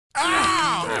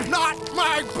Ow! Not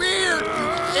my beard,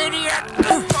 idiot!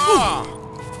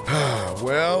 Oh.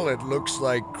 Well, it looks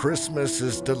like Christmas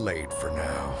is delayed for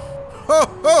now. Ho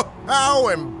ho! How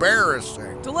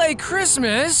embarrassing! Delay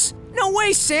Christmas? No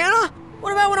way, Santa!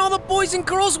 What about when all the boys and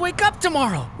girls wake up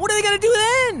tomorrow? What are they gonna do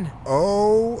then?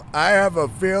 Oh, I have a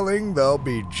feeling they'll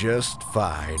be just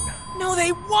fine. No,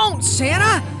 they won't,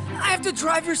 Santa! I have to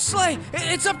drive your sleigh.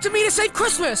 It's up to me to save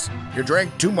Christmas. You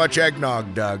drank too much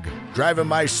eggnog, Doug. Driving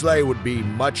my sleigh would be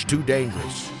much too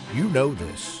dangerous. You know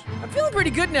this. I'm feeling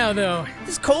pretty good now, though.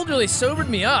 This cold really sobered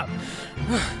me up.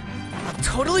 I'm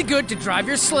totally good to drive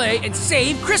your sleigh and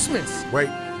save Christmas. Wait,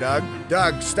 Doug.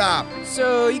 Doug, stop.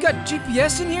 So, you got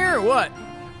GPS in here, or what?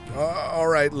 All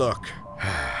right, look.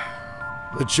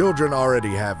 The children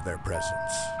already have their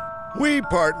presents. We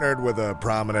partnered with a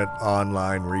prominent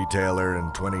online retailer in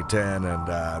 2010,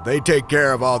 and they take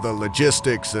care of all the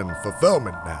logistics and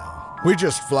fulfillment now. We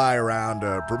just fly around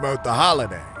to promote the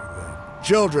holiday. The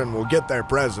children will get their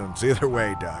presents either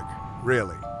way, Doug.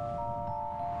 Really.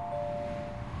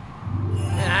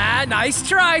 Ah, nice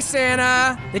try,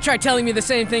 Santa. They tried telling me the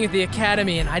same thing at the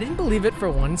academy, and I didn't believe it for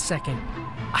 1 second.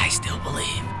 I still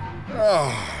believe.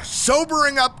 Oh,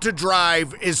 sobering up to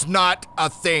drive is not a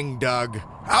thing, Doug.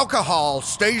 Alcohol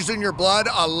stays in your blood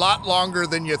a lot longer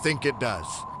than you think it does.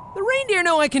 The reindeer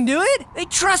know I can do it. They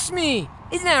trust me.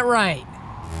 Isn't that right?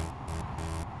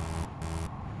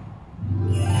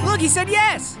 Look, he said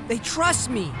yes. They trust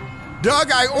me.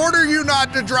 Doug, I order you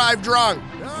not to drive drunk.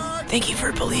 Thank you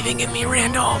for believing in me,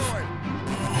 Randolph.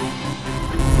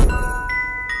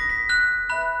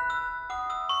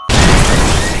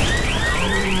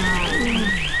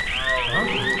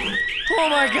 Oh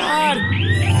my God!